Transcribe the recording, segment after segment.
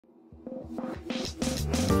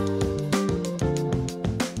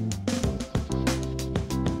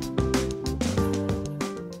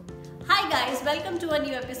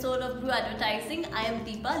new episode of Brew Advertising. I am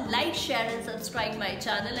Deepa. Like, share and subscribe my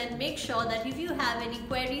channel, and make sure that if you have any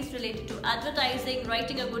queries related to advertising,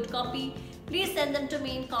 writing a good copy, please send them to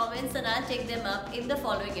me in comments and I'll take them up in the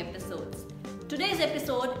following episodes. Today's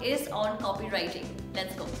episode is on copywriting.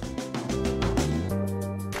 Let's go.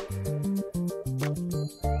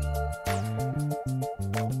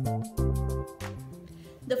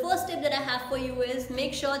 The first tip that I have for you is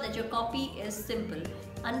make sure that your copy is simple.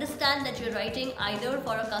 Understand that you're writing either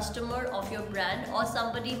for a customer of your brand or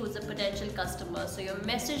somebody who's a potential customer, so your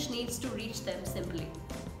message needs to reach them simply.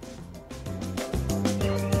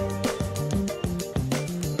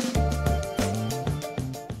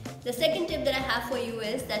 The second tip that I have for you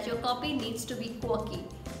is that your copy needs to be quirky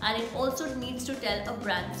and it also needs to tell a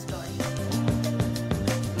brand story.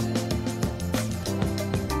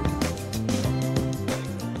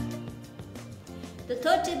 The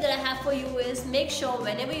third tip that I have for you is make sure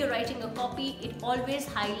whenever you're writing a copy, it always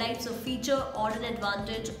highlights a feature or an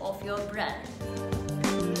advantage of your brand.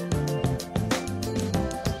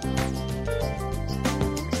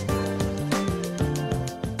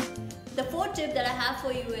 The fourth tip that I have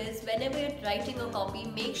for you is whenever you're writing a copy,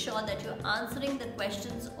 make sure that you're answering the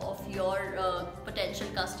questions of your potential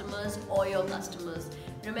customers or your customers.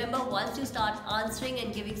 Remember, once you start answering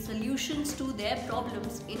and giving solutions to their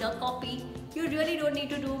problems in a copy, you really don't need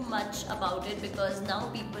to do much about it, because now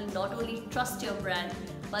people not only trust your brand,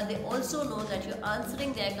 but they also know that you're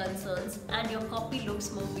answering their concerns and your copy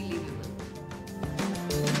looks more believable.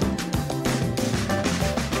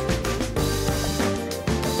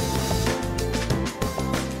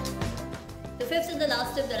 The fifth and the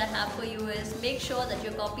last tip that I have for you is make sure that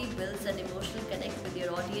your copy builds an emotional connect with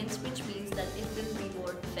your audience, which means that it will be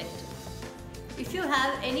more effective. If you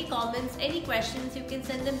have any comments, any questions, you can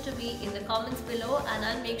send them to me in the comments below and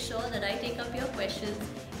I'll make sure that I take up your questions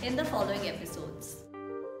in the following episodes.